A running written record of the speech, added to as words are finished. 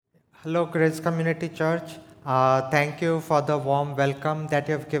Hello, Grace Community Church. Thank you for the warm welcome that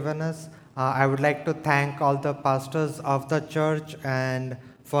you have given us. I would like to thank all the pastors of the church and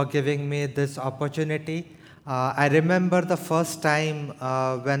for giving me this opportunity. I remember the first time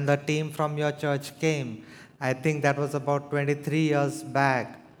when the team from your church came. I think that was about 23 years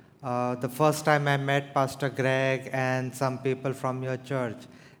back. The first time I met Pastor Greg and some people from your church.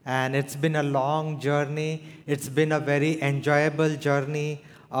 And it's been a long journey. It's been a very enjoyable journey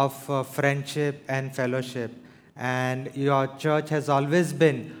of friendship and fellowship. And your church has always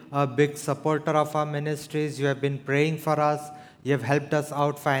been a big supporter of our ministries. You have been praying for us. You have helped us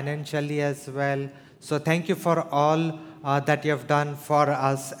out financially as well. So thank you for all that you have done for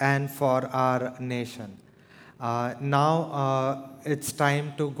us and for our nation. Now it's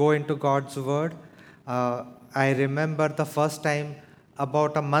time to go into God's Word. I remember the first time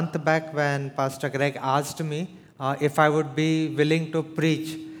about a month back when Pastor Greg asked me if I would be willing to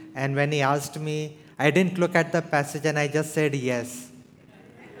preach. And when he asked me, I didn't look at the passage and I just said yes.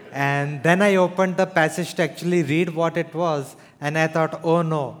 And then I opened the passage to actually read what it was. And I thought, oh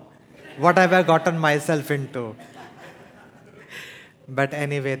no, what have I gotten myself into? But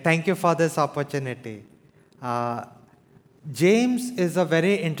anyway, thank you for this opportunity. Uh, James is a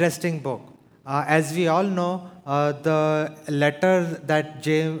very interesting book. As we all know,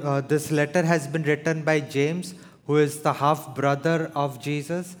 this letter has been written by James, who is the half brother of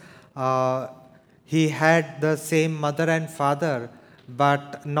Jesus. Uh, he had the same mother and father,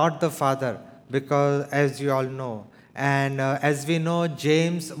 but not the father, because as you all know. And as we know,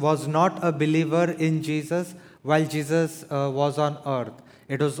 James was not a believer in Jesus while Jesus was on earth.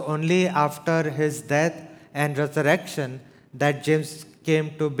 It was only after his death and resurrection that James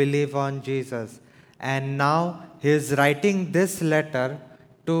came to believe on Jesus. And now he is writing this letter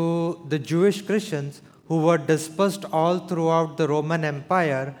to the Jewish Christians who were dispersed all throughout the Roman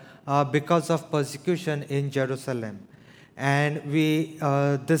Empire because of persecution in Jerusalem. And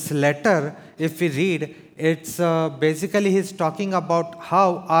this letter, if we read, it's basically he's talking about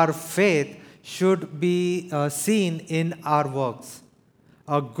how our faith should be seen in our works.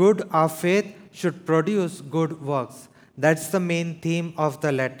 Our faith should produce good works. That's the main theme of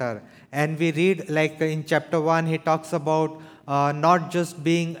the letter. And we read, like in chapter 1, he talks about not just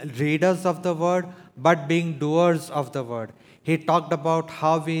being readers of the word, but being doers of the word. He talked about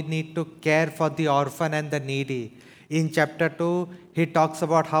how we need to care for the orphan and the needy. In chapter 2, he talks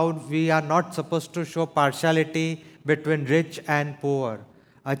about how we are not supposed to show partiality between rich and poor.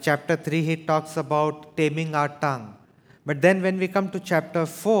 Chapter 3, he talks about taming our tongue. But then when we come to chapter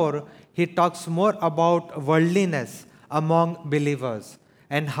 4, he talks more about worldliness among believers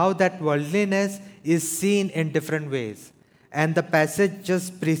and how that worldliness is seen in different ways. And the passage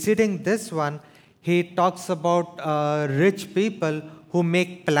just preceding this one, he talks about rich people who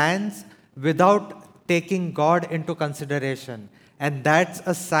make plans without taking God into consideration. And that's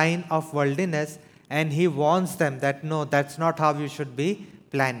a sign of worldliness. And he warns them that no, that's not how you should be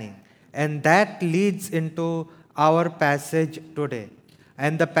planning. And that leads into our passage today.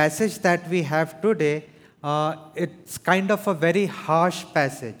 And the passage that we have today, it's kind of a very harsh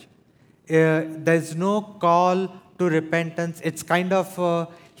passage. There's no call to repentance. It's kind of,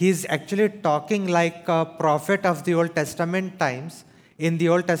 he's actually talking like a prophet of the Old Testament times. In the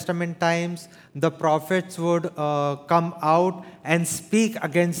Old Testament times, the prophets would come out and speak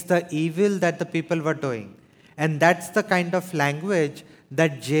against the evil that the people were doing. And that's the kind of language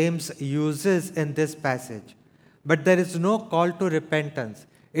that James uses in this passage. But there is no call to repentance.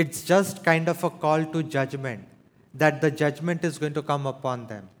 It's just kind of a call to judgment, that the judgment is going to come upon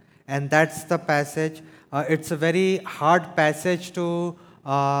them. And that's the passage. It's a very hard passage to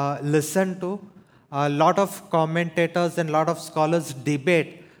listen to. A lot of commentators and a lot of scholars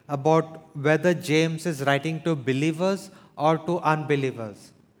debate about whether James is writing to believers or to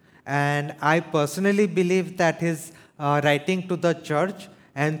unbelievers. And I personally believe that he's writing to the church.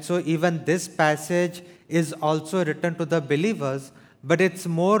 And so even this passage is also written to the believers, but it's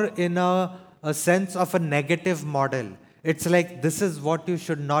more in a sense of a negative model. It's like, this is what you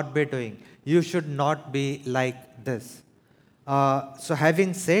should not be doing. You should not be like this. So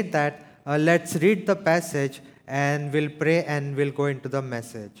having said that, let's read the passage and we'll pray and we'll go into the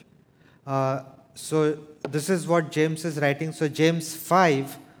message. So this is what James is writing. So James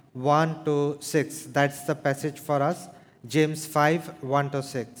 5, 1 to 6. That's the passage for us. James 5, 1 to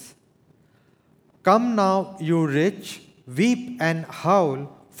 6. Come now, you rich, weep and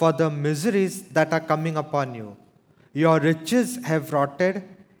howl for the miseries that are coming upon you. Your riches have rotted,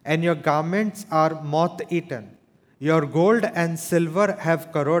 and your garments are moth-eaten. Your gold and silver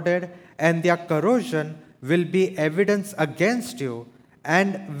have corroded, and their corrosion will be evidence against you,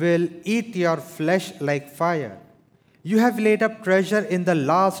 and will eat your flesh like fire. You have laid up treasure in the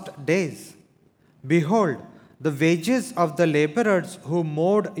last days. Behold, the wages of the laborers who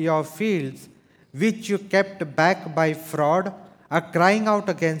mowed your fields, which you kept back by fraud, are crying out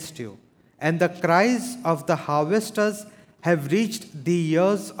against you, and the cries of the harvesters have reached the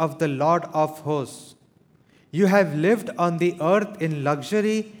ears of the Lord of hosts. You have lived on the earth in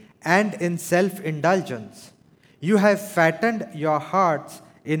luxury and in self indulgence. You have fattened your hearts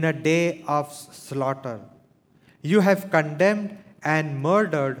in a day of slaughter. You have condemned and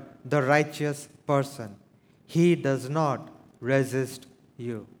murdered the righteous person. He does not resist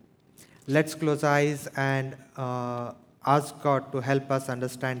you. Let's close our eyes and ask God to help us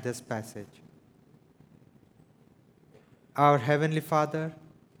understand this passage. Our Heavenly Father,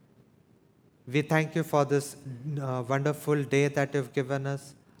 we thank you for this wonderful day that you've given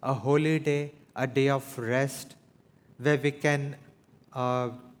us, a holy day, a day of rest, where we can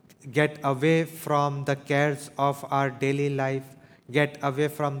get away from the cares of our daily life, get away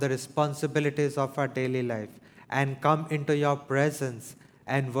from the responsibilities of our daily life, and come into your presence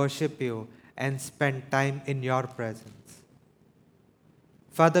and worship you and spend time in your presence.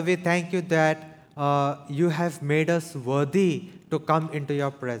 Father, we thank you that you have made us worthy to come into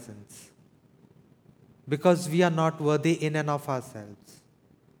your presence, because we are not worthy in and of ourselves.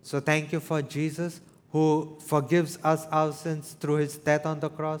 So thank you for Jesus, who forgives us our sins through his death on the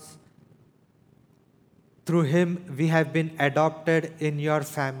cross. Through him, we have been adopted in your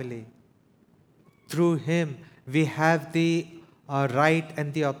family. Through him, we have the right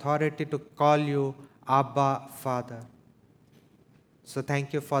and the authority to call you Abba, Father. So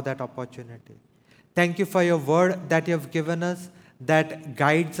thank you for that opportunity. Thank you for your word that you have given us, that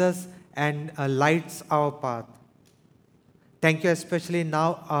guides us and lights our path. Thank you especially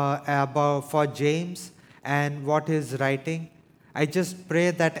now for James and what he's writing. I just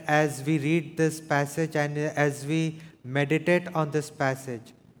pray that as we read this passage and as we meditate on this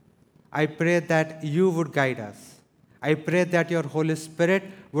passage, I pray that you would guide us. I pray that your Holy Spirit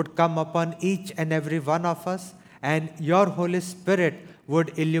would come upon each and every one of us, and your Holy Spirit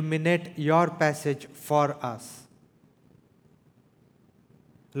would illuminate your passage for us.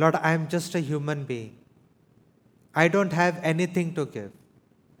 Lord, I am just a human being. I don't have anything to give,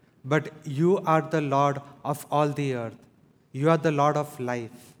 but you are the Lord of all the earth. You are the Lord of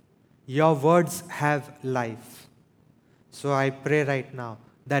life. Your words have life. So I pray right now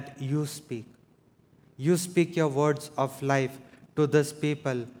that you speak. You speak your words of life to this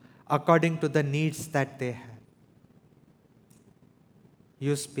people according to the needs that they have.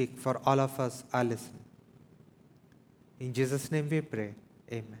 You speak, for all of us are listening. In Jesus' name we pray.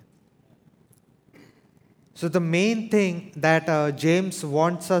 Amen. So the main thing that James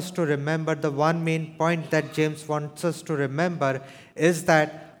wants us to remember, the one main point that James wants us to remember, is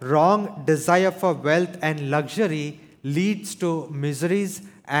that wrong desire for wealth and luxury leads to miseries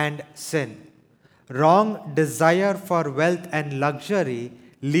and sin. Wrong desire for wealth and luxury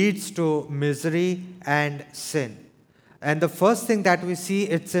leads to misery and sin. And the first thing that we see,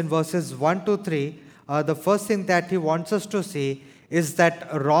 it's in verses 1 to 3. The first thing that he wants us to see is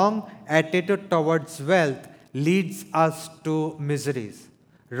that wrong attitude towards wealth leads us to miseries.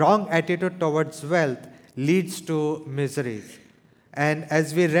 Wrong attitude towards wealth leads to miseries. And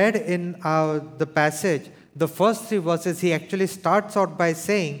as we read in the passage, the first 3 verses, he actually starts out by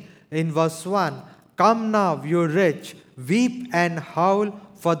saying in verse 1, "Come now, you rich, weep and howl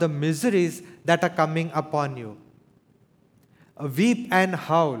for the miseries that are coming upon you." Weep and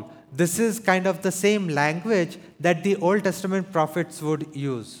howl. This is kind of the same language that the Old Testament prophets would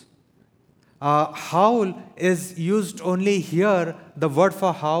use. Howl is used only here. The word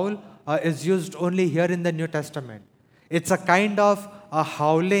for howl is used only here in the New Testament. It's a kind of a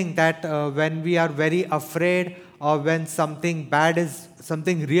howling that when we are very afraid or when something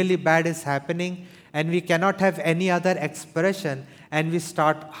really bad is happening and we cannot have any other expression and we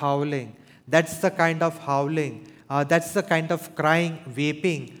start howling. That's the kind of howling. That's the kind of crying,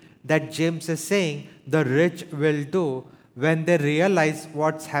 weeping that James is saying the rich will do when they realize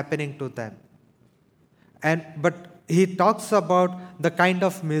what's happening to them. But he talks about the kind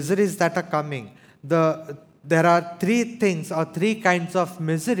of miseries that are coming. There are 3 things or 3 kinds of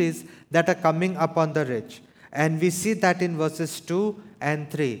miseries that are coming upon the rich. And we see that in verses 2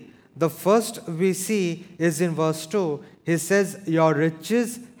 and 3. The first we see is in verse 2. He says, "Your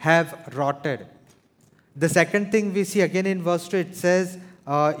riches have rotted." The second thing we see again in verse 2, it says,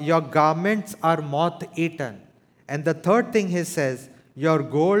 "Your garments are moth-eaten." And the third thing he says, "Your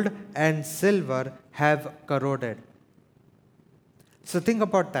gold and silver have corroded." So think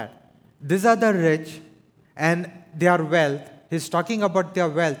about that. These are the rich and their wealth he's talking about their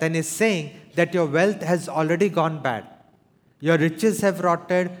wealth and he's saying that your wealth has already gone bad. Your riches have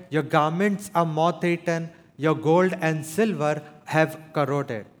rotted, your garments are moth-eaten, your gold and silver have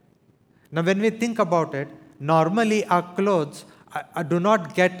corroded. Now, when we think about it, normally our clothes do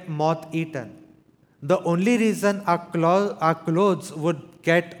not get moth-eaten. The only reason our clothes would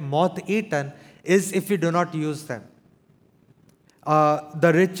get moth-eaten is if we do not use them.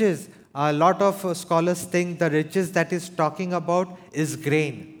 The riches, a lot of scholars think the riches that he's talking about is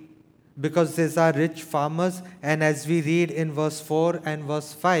grain, because these are rich farmers, and as we read in verse 4 and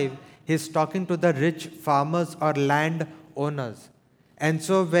verse 5, he's talking to the rich farmers or land owners. And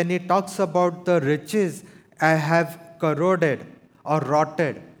so when he talks about the riches have corroded or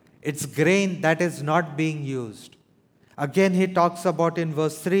rotted, it's grain that is not being used. Again, he talks about in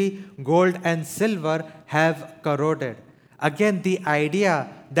verse 3, gold and silver have corroded. Again, the idea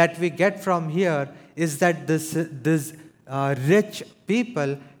that we get from here is that this rich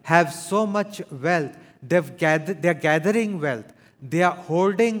people have so much wealth, they're gathering wealth, they are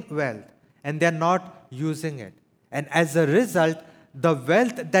holding wealth, and they're not using it. And as a result, the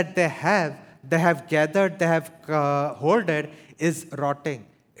wealth that they have gathered, they have holded, is rotting,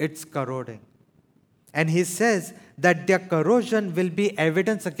 it's corroding. And he says that their corrosion will be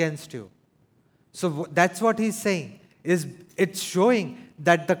evidence against you. So that's what he's saying, is it's showing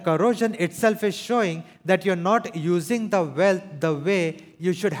that the corrosion itself is showing that you're not using the wealth the way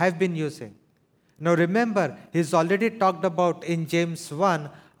you should have been using. Now remember, he's already talked about in James 1,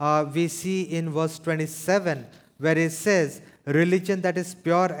 we see in verse 27, where he says, religion that is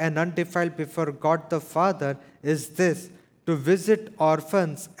pure and undefiled before God the Father is this, to visit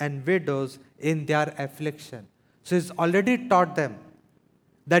orphans and widows in their affliction. So he's already taught them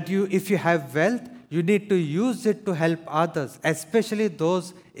that if you have wealth, you need to use it to help others, especially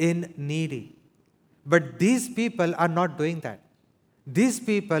those in needy. But these people are not doing that. These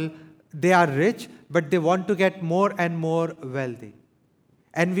people, they are rich, but they want to get more and more wealthy.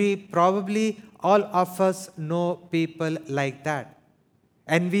 And we probably, all of us know people like that.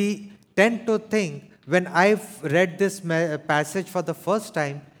 And we tend to think, when I've read this passage for the first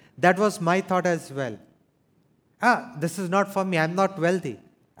time, that was my thought as well. This is not for me. I'm not wealthy.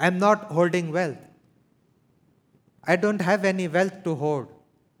 I'm not holding wealth. I don't have any wealth to hold.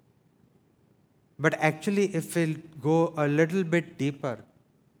 But actually, if we'll go a little bit deeper,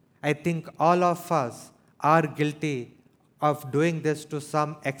 I think all of us are guilty of doing this to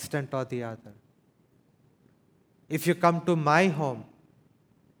some extent or the other. If you come to my home,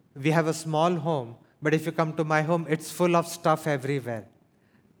 we have a small home, but if you come to my home, it's full of stuff everywhere.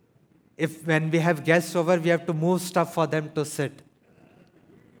 When we have guests over, we have to move stuff for them to sit.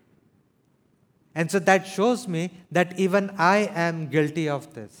 And so that shows me that even I am guilty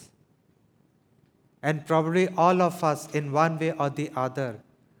of this. And probably all of us, in one way or the other,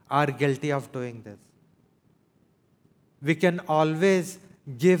 are guilty of doing this. We can always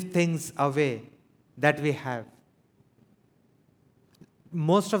give things away that we have.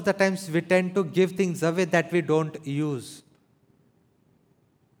 Most of the times we tend to give things away that we don't use.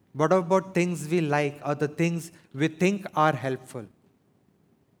 What about things we like or the things we think are helpful?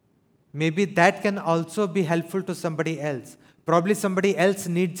 Maybe that can also be helpful to somebody else. Probably somebody else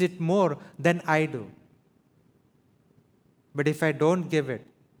needs it more than I do. But if I don't give it,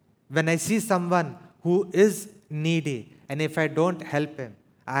 when I see someone who is needy, and if I don't help him,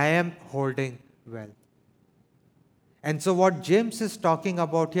 I am holding wealth. And so what James is talking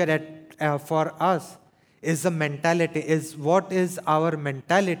about here for us is a mentality, is what is our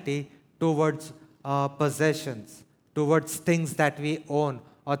mentality towards possessions, towards things that we own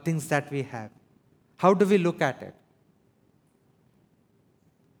or things that we have. How do we look at it?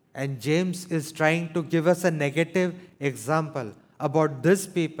 And James is trying to give us a negative example about these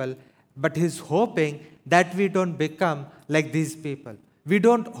people, but he's hoping that we don't become like these people. We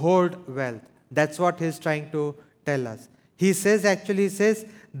don't hold wealth. That's what he's trying to tell us. He says,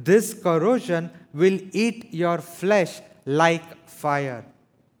 this corrosion will eat your flesh like fire.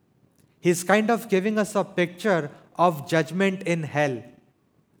 He's kind of giving us a picture of judgment in hell.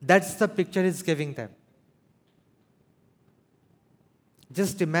 That's the picture he's giving them.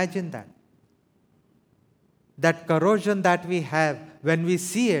 Just imagine that. That corrosion that we have, when we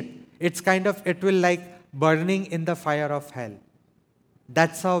see it, it will like burning in the fire of hell.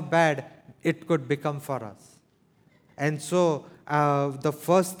 That's how bad it could become for us. And so the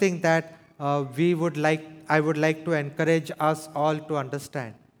first thing that I would like to encourage us all to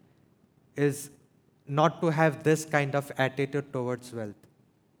understand is not to have this kind of attitude towards wealth.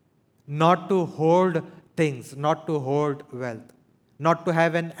 Not to hold things, not to hold wealth. Not to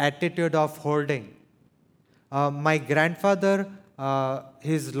have an attitude of holding. My grandfather,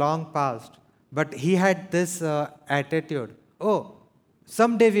 he's long past, but he had this attitude, oh,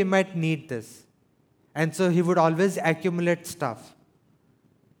 someday we might need this. And so he would always accumulate stuff.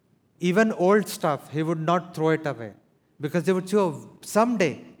 Even old stuff, he would not throw it away because he would say, oh,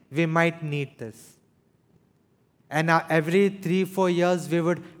 someday we might need this. And every 3-4 years, we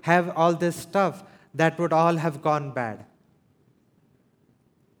would have all this stuff that would all have gone bad.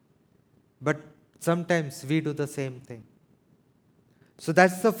 But sometimes we do the same thing. So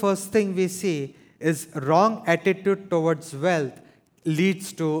that's the first thing we see is wrong attitude towards wealth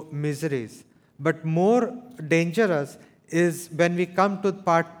leads to miseries. But more dangerous is when we come to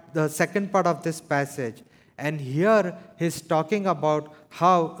the second part of this passage. And here he's talking about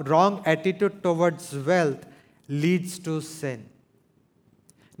how wrong attitude towards wealth leads to sin.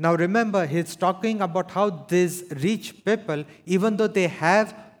 Now remember, he's talking about how these rich people, even though they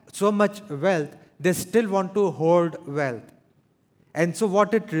have so much wealth, they still want to hoard wealth. And so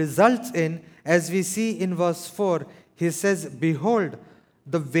what it results in, as we see in verse 4, he says, behold,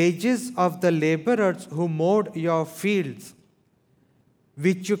 the wages of the laborers who mowed your fields,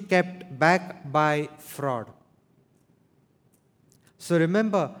 which you kept back by fraud. So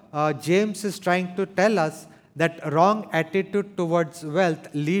remember, James is trying to tell us that wrong attitude towards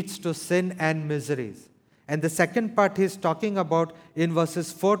wealth leads to sin and miseries. And the second part he's talking about in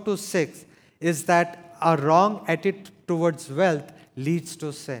verses 4 to 6 is that a wrong attitude towards wealth leads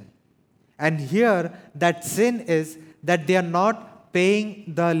to sin. And here, that sin is that they are not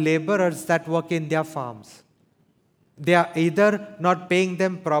paying the laborers that work in their farms. They are either not paying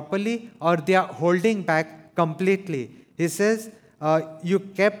them properly or they are holding back completely. He says, you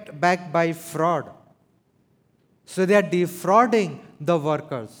kept back by fraud. So they are defrauding the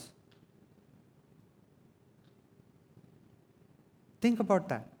workers. Think about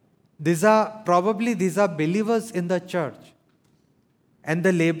that. These are believers in the church. And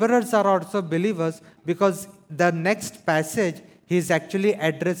the laborers are also believers because the next passage, he is actually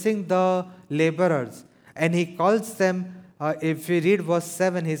addressing the laborers. And he calls them, if we read verse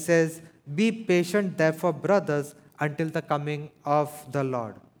 7, he says, be patient therefore, brothers, until the coming of the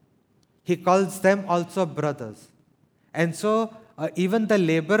Lord. He calls them also brothers. And so even the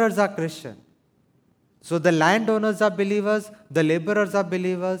laborers are Christian. So the landowners are believers, the laborers are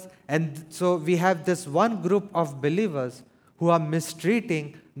believers, and so we have this one group of believers who are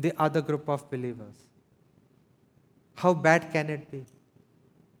mistreating the other group of believers. How bad can it be?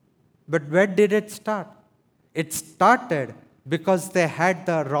 But where did it start? It started because they had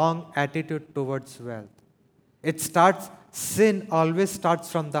the wrong attitude towards wealth. Sin always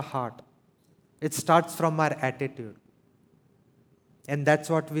starts from the heart. It starts from our attitude. And that's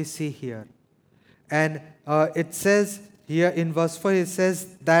what we see here. And it says here in verse 4, it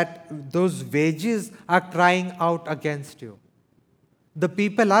says that those wages are crying out against you. The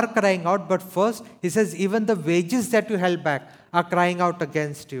people are crying out, but first, he says, even the wages that you held back are crying out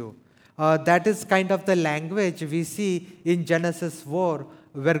against you. That is kind of the language we see in Genesis 4,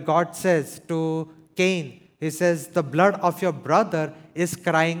 where God says to Cain, he says, the blood of your brother is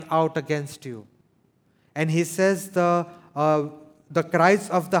crying out against you. And he says, the cries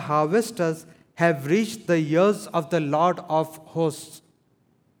of the harvesters have reached the ears of the Lord of hosts.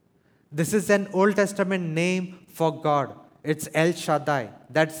 This is an Old Testament name for God. It's El Shaddai.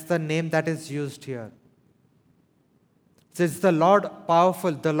 That's the name that is used here. So it's the Lord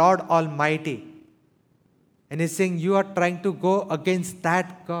powerful, the Lord Almighty. And he's saying, you are trying to go against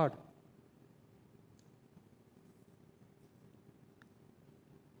that God.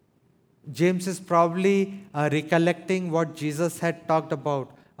 James is probably recollecting what Jesus had talked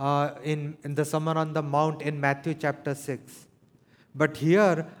about in the Sermon on the Mount in Matthew chapter 6. But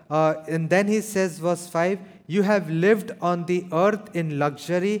here, and then he says, verse 5, you have lived on the earth in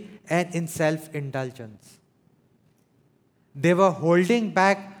luxury and in self-indulgence. They were holding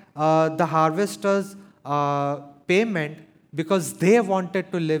back the harvesters' payment because they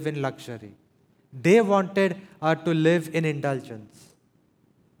wanted to live in luxury. They wanted to live in indulgence.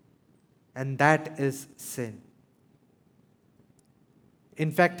 And that is sin.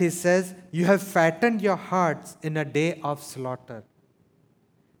 In fact, he says, you have fattened your hearts in a day of slaughter.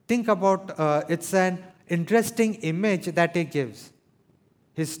 Think about, it's an interesting image that he gives.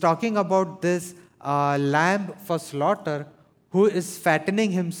 He's talking about this lamb for slaughter who is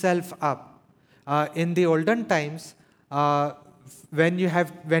fattening himself up. In the olden times, when you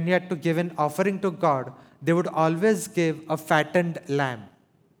had to give an offering to God, they would always give a fattened lamb.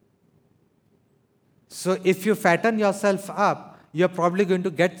 So if you fatten yourself up, you're probably going to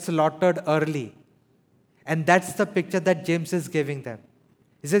get slaughtered early. And that's the picture that James is giving them.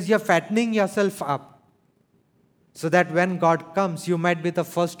 He says, you're fattening yourself up. so that when God comes, you might be the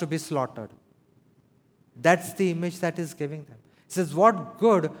first to be slaughtered. That's the image that He's giving them. He says, what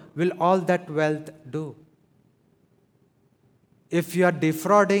good will all that wealth do? If you are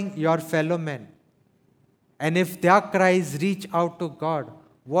defrauding your fellow men, and if their cries reach out to God,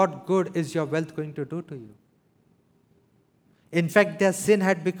 what good is your wealth going to do to you? In fact, their sin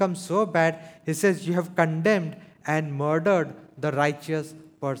had become so bad, He says, you have condemned and murdered the righteous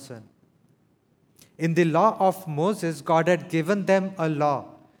person. In the law of Moses, God had given them a law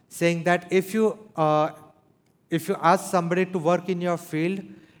saying that if you ask somebody to work in your field,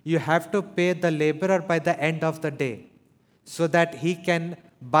 you have to pay the laborer by the end of the day so that he can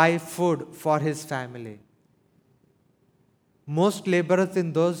buy food for his family. Most laborers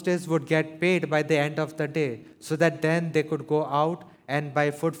in those days would get paid by the end of the day so that then they could go out and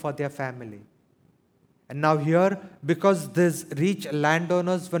buy food for their family. And now here, because these rich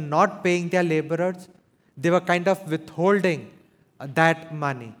landowners were not paying their laborers, they were kind of withholding that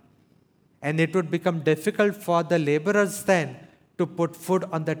money. And it would become difficult for the laborers then to put food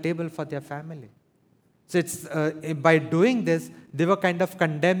on the table for their family. So it's by doing this, they were kind of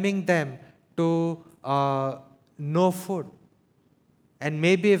condemning them to no food. And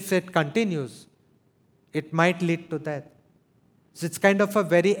maybe if it continues, it might lead to death. So it's kind of a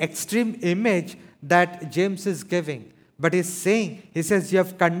very extreme image that James is giving. But he's saying, he says, you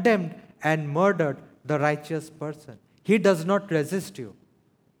have condemned and murdered the righteous person. He does not resist you.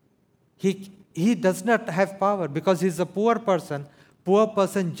 He does not have power because he's a poor person. Poor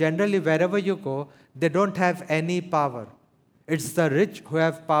person, generally, wherever you go, they don't have any power. It's the rich who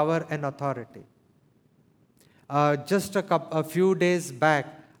have power and authority. Just a few days back,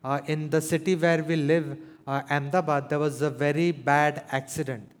 in the city where we live, Ahmedabad, there was a very bad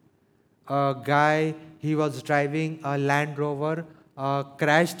accident. A guy, he was driving a Land Rover,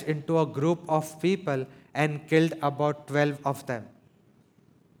 crashed into a group of people and killed about 12 of them.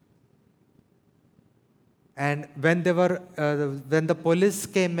 And when the police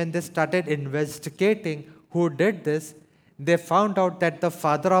came and they started investigating who did this, they found out that the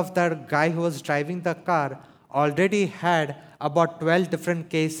father of that guy who was driving the car already had about 12 different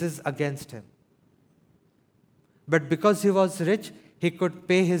cases against him. But because he was rich, he could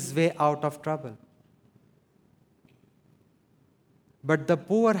pay his way out of trouble. But the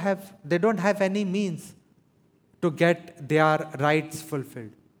poor they don't have any means to get their rights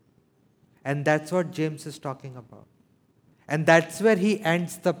fulfilled. And that's what James is talking about. And that's where he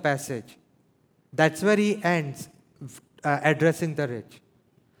ends the passage. That's where he ends addressing the rich.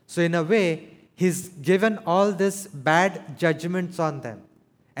 So in a way, he's given all these bad judgments on them.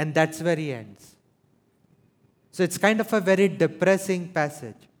 And that's where he ends. So it's kind of a very depressing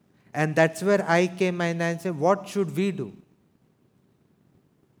passage. And that's where I came in and said, what should we do?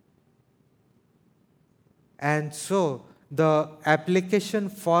 And so the application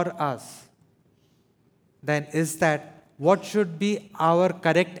for us then is that what should be our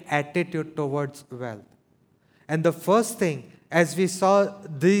correct attitude towards wealth? And the first thing, as we saw,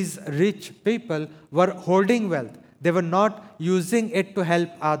 these rich people were holding wealth. They were not using it to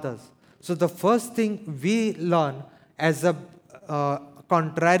help others. So the first thing we learn as a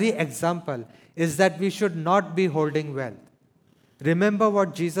contrary example is that we should not be holding wealth. Remember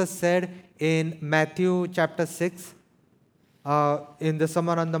what Jesus said in Matthew chapter 6, in the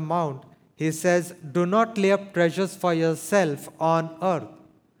Sermon on the Mount. He says, do not lay up treasures for yourself on earth,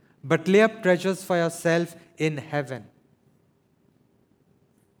 but lay up treasures for yourself in heaven.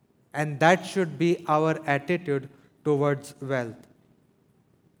 And that should be our attitude towards wealth.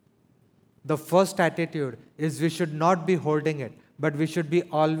 The first attitude is we should not be holding it, but we should be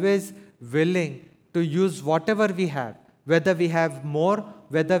always willing to use whatever we have, whether we have more,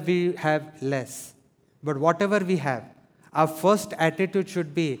 whether we have less. But whatever we have, our first attitude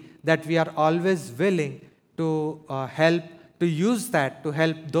should be that we are always willing to to use that to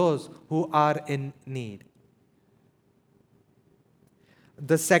help those who are in need.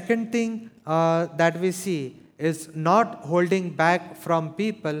 The second thing that we see is not holding back from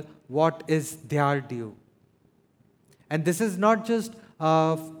people what is their due. And this is not just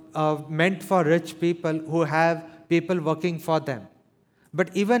meant for rich people who have people working for them.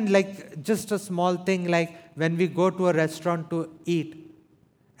 But even like just a small thing like when we go to a restaurant to eat,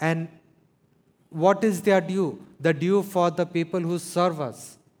 and what is their due? The due for the people who serve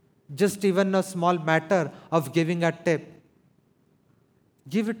us. Just even a small matter of giving a tip.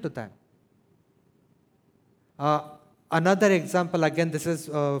 Give it to them. Another example, again, this is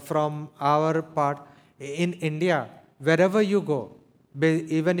from our part. In India, wherever you go,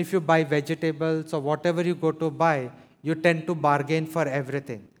 even if you buy vegetables or whatever you go to buy, you tend to bargain for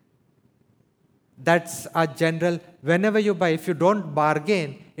everything. That's a general, whenever you buy, if you don't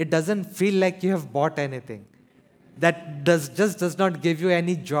bargain, it doesn't feel like you have bought anything. That does not give you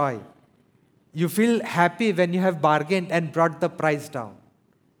any joy. You feel happy when you have bargained and brought the price down.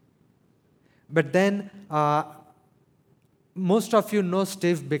 But then, most of you know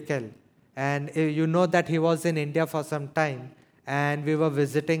Steve Bickel, and you know that he was in India for some time, and we were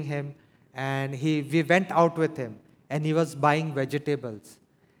visiting him, and we went out with him, and he was buying vegetables.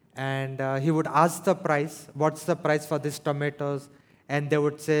 And he would ask the price, what's the price for these tomatoes? And they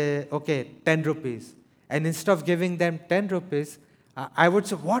would say, okay, 10 rupees. And instead of giving them 10 rupees, I would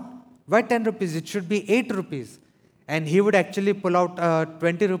say, what? Why 10 rupees? It should be 8 rupees. And he would actually pull out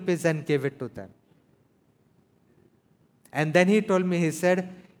 20 rupees and give it to them. And then he told me, he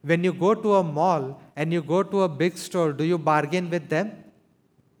said, when you go to a mall and you go to a big store, do you bargain with them?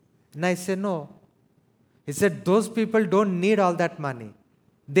 And I said, no. He said, those people don't need all that money.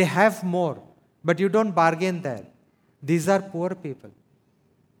 They have more, but you don't bargain there. These are poor people.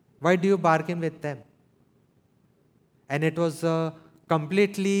 Why do you bargain with them? And it was a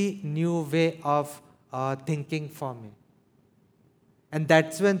completely new way of thinking for me. And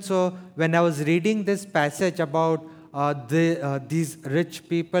that's when I was reading this passage about these rich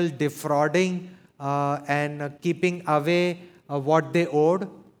people defrauding and keeping away what they owed,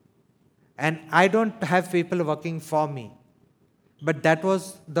 and I don't have people working for me. But that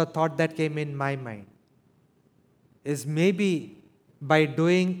was the thought that came in my mind, is maybe by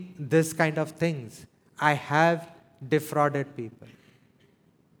doing this kind of things, I have defrauded people.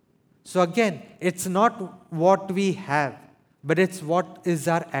 So again, it's not what we have, but it's what is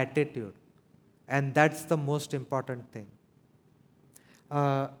our attitude. And that's the most important thing.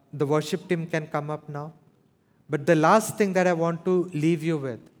 The worship team can come up now. But the last thing that I want to leave you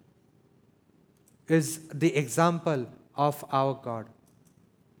with is the example of our God.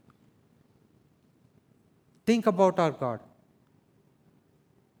 Think about our God.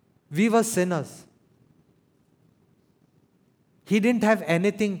 We were sinners. He didn't have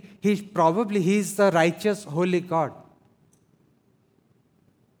anything. He's the righteous, holy God.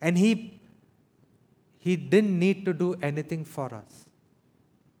 And he didn't need to do anything for us.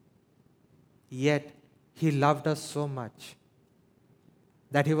 Yet, he loved us so much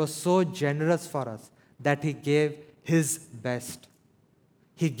that he was so generous for us that he gave his best.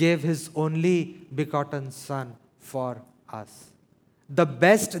 He gave his only begotten Son for us. The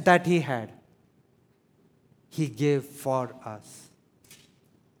best that he had, he gave for us.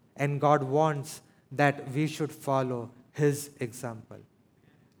 And God wants that we should follow his example.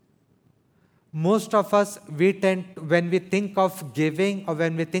 Most of us, when we think of giving or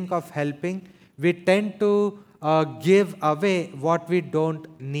when we think of helping, we tend to give away what we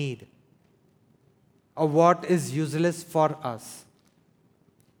don't need or what is useless for us.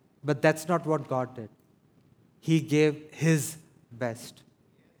 But that's not what God did. He gave his best.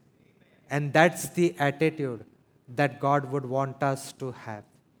 And that's the attitude that God would want us to have.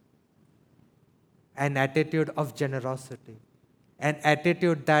 An attitude of generosity. An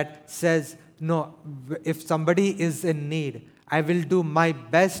attitude that says, no, if somebody is in need, I will do my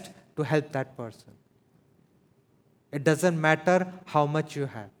best to help that person. It doesn't matter how much you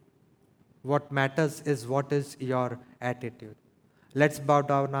have. What matters is what is your attitude. Let's bow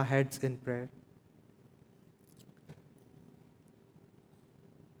down our heads in prayer.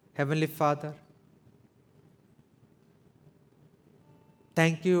 Heavenly Father,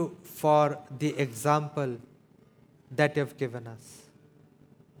 thank you for the example that you have given us.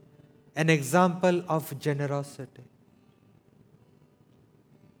 An example of generosity.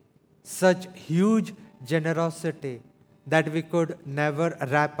 Such huge generosity that we could never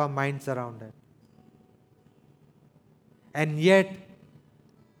wrap our minds around it. And yet,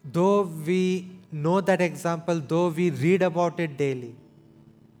 though we know that example, though we read about it daily,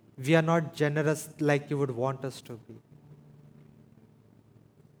 we are not generous like you would want us to be.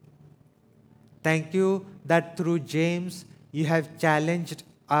 Thank you that through James, you have challenged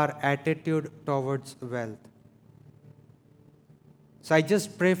our attitude towards wealth. So I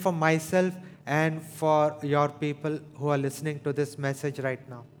just pray for myself and for your people who are listening to this message right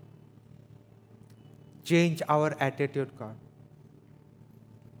now. Change our attitude, God.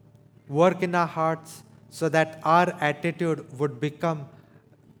 Work in our hearts so that our attitude would become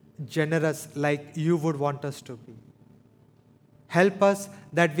generous like you would want us to be. Help us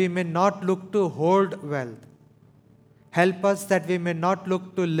that we may not look to hold wealth. Help us that we may not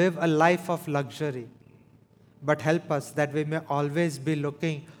look to live a life of luxury, but help us that we may always be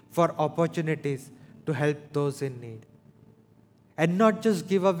looking for opportunities to help those in need. And not just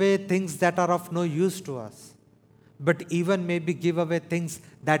give away things that are of no use to us, but even maybe give away things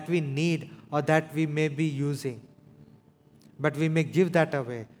that we need or that we may be using. But we may give that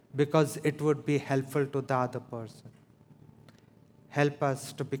away because it would be helpful to the other person. Help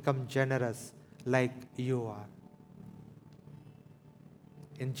us to become generous like you are.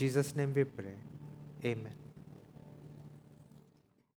 In Jesus' name we pray. Amen.